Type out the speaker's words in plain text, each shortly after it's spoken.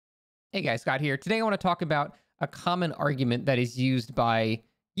Hey guys, Scott here. Today I want to talk about a common argument that is used by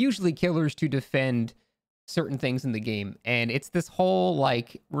usually killers to defend certain things in the game. And it's this whole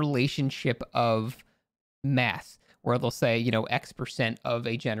relationship of math where they'll say, X percent of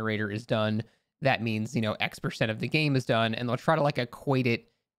a generator is done. That means, X percent of the game is done. And they'll try to equate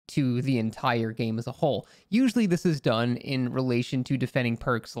it to the entire game as a whole. Usually this is done in relation to defending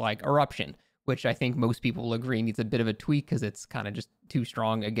perks like Eruption, which I think most people will agree needs a bit of a tweak because it's kind of just too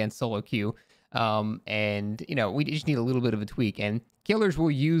strong against solo queue. We just need a little bit of a tweak. And killers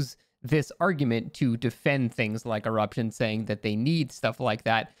will use this argument to defend things like Eruption, saying that they need stuff like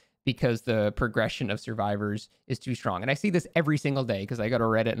that because the progression of survivors is too strong. And I see this every single day because I go to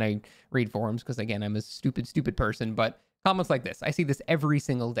Reddit and I read forums because, again, I'm a stupid person. But comments like this, I see this every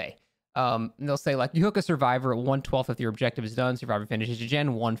single day. And they'll say, you hook a survivor at 1/12 of your objective is done. Survivor finishes a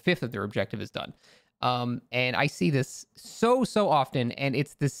gen, 1/5 of their objective is done. And I see this so often, and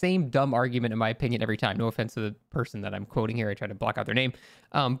it's the same dumb argument, in my opinion, every time. No offense to the person that I'm quoting here. I try to block out their name.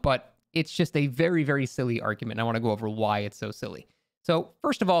 But it's just a very, very silly argument. I want to go over why it's so silly. So,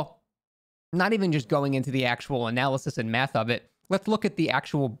 first of all, not even just going into the actual analysis and math of it, let's look at the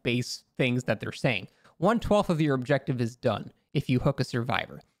actual base things that they're saying. 1/12 of your objective is done if you hook a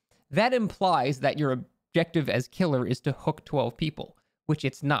survivor. That implies that your objective as killer is to hook 12 people, which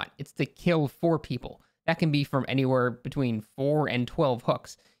it's not. It's to kill 4 people. That can be from anywhere between 4 and 12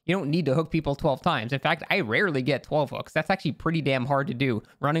 hooks. You don't need to hook people 12 times. In fact, I rarely get 12 hooks. That's actually pretty damn hard to do.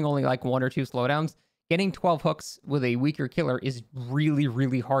 Running only 1 or 2 slowdowns, getting 12 hooks with a weaker killer is really,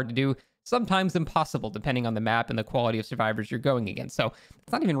 really hard to do. Sometimes impossible, depending on the map and the quality of survivors you're going against. So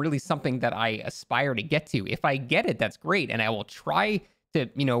it's not even really something that I aspire to get to. If I get it, that's great. And I will try to,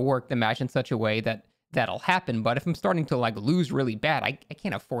 work the match in such a way that that'll happen. But if I'm starting to lose really bad, I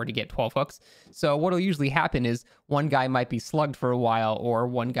can't afford to get 12 hooks. So what'll usually happen is one guy might be slugged for a while, or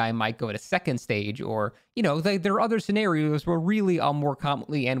one guy might go to second stage, or, there are other scenarios where really I'll more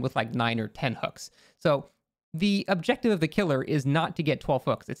commonly end with 9 or 10 hooks. So the objective of the killer is not to get 12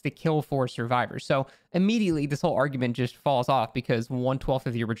 hooks. It's to kill 4 survivors. So immediately this whole argument just falls off because 1/12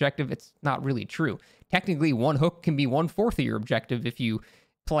 of your objective, it's not really true. Technically, 1 hook can be 1/4 of your objective if you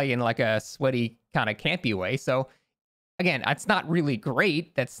play in a sweaty kind of campy way. So again, that's not really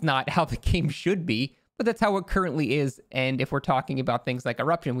great. That's not how the game should be, but that's how it currently is. And if we're talking about things like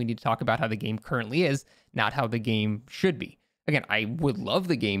Eruption, we need to talk about how the game currently is, not how the game should be. Again, I would love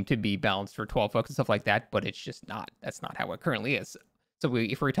the game to be balanced for 12 hooks and stuff like that, but it's just not. That's not how it currently is. So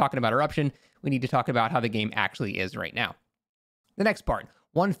if we're talking about Eruption, we need to talk about how the game actually is right now. The next part,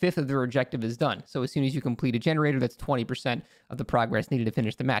 1/5 of their objective is done. So as soon as you complete a generator, that's 20% of the progress needed to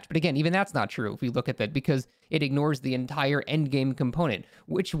finish the match. But again, even that's not true if we look at that, because it ignores the entire end game component,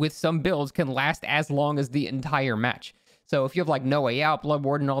 which with some builds can last as long as the entire match. So if you have No Way Out, Blood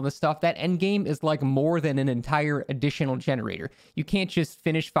Warden, all this stuff, that end game is more than an entire additional generator. You can't just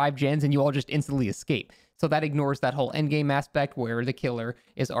finish 5 gens and you all just instantly escape. So that ignores that whole end game aspect where the killer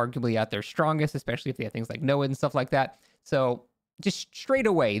is arguably at their strongest, especially if they have things like Noah and stuff like that. So just straight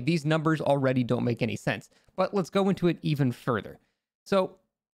away, these numbers already don't make any sense. But let's go into it even further. So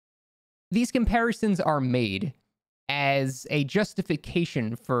these comparisons are made as a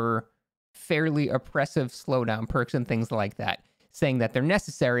justification for fairly oppressive slowdown perks and things like that, saying that they're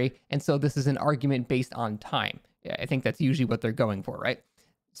necessary. And so this is an argument based on time. I think that's usually what they're going for, right?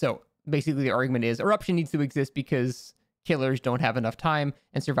 So basically the argument is Eruption needs to exist because killers don't have enough time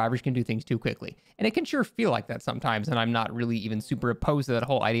and survivors can do things too quickly. And it can sure feel like that sometimes, and I'm not really even super opposed to that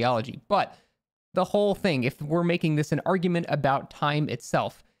whole ideology. But the whole thing, if we're making this an argument about time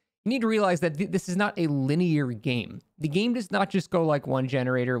itself, you need to realize that this is not a linear game. The game does not just go one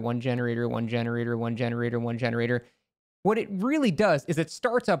generator, one generator, one generator, one generator, one generator. What it really does is it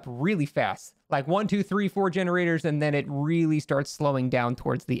starts up really fast, 1, 2, 3, 4 generators, and then it really starts slowing down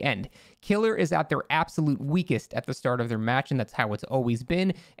towards the end. Killer is at their absolute weakest at the start of their match, and that's how it's always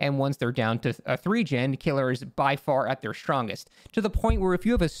been. And once they're down to a 3 gen, killer is by far at their strongest, to the point where if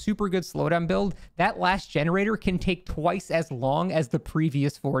you have a super good slowdown build, that last generator can take twice as long as the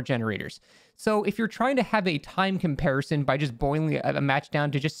previous 4 generators. So if you're trying to have a time comparison by just boiling a match down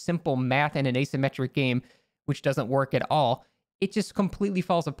to just simple math in an asymmetric game, which doesn't work at all, it just completely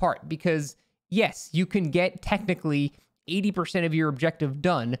falls apart. Because yes, you can get technically 80% of your objective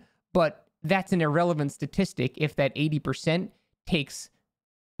done, but that's an irrelevant statistic if that 80% takes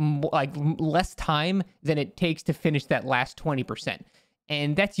less time than it takes to finish that last 20%.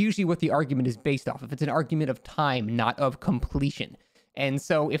 And that's usually what the argument is based off of. It's an argument of time, not of completion. And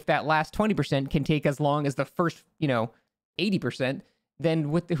so if that last 20% can take as long as the first, 80%,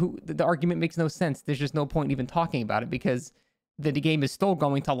 then the argument makes no sense. There's just no point even talking about it, because the game is still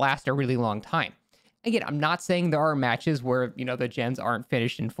going to last a really long time. Again, I'm not saying there are matches where, the gens aren't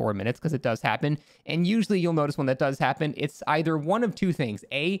finished in 4 minutes, because it does happen. And usually you'll notice when that does happen, it's either one of two things.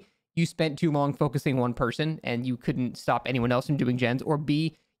 A, you spent too long focusing one person and you couldn't stop anyone else from doing gens. Or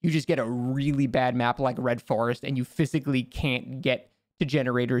B, you just get a really bad map like Red Forest and you physically can't get to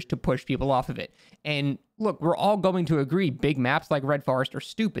generators to push people off of it. And look, we're all going to agree big maps like Red Forest are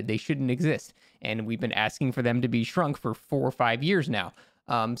stupid. They shouldn't exist. And we've been asking for them to be shrunk for 4 or 5 years now.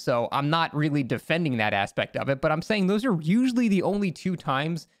 So I'm not really defending that aspect of it, but I'm saying those are usually the only 2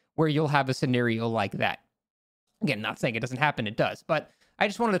 times where you'll have a scenario like that. Again, not saying it doesn't happen, it does, but I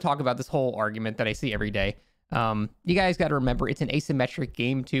just wanted to talk about this whole argument that I see every day. You guys got to remember, it's an asymmetric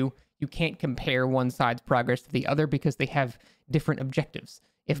game too. You can't compare one side's progress to the other because they have different objectives.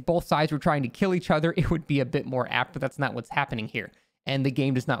 If both sides were trying to kill each other, it would be a bit more apt, but that's not what's happening here. And the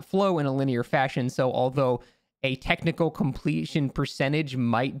game does not flow in a linear fashion, so although a technical completion percentage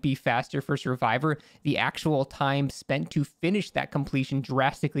might be faster for Survivor, the actual time spent to finish that completion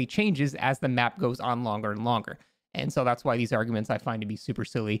drastically changes as the map goes on longer and longer. And so that's why these arguments I find to be super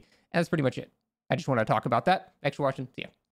silly. And that's pretty much it. I just want to talk about that. Thanks for watching. See ya.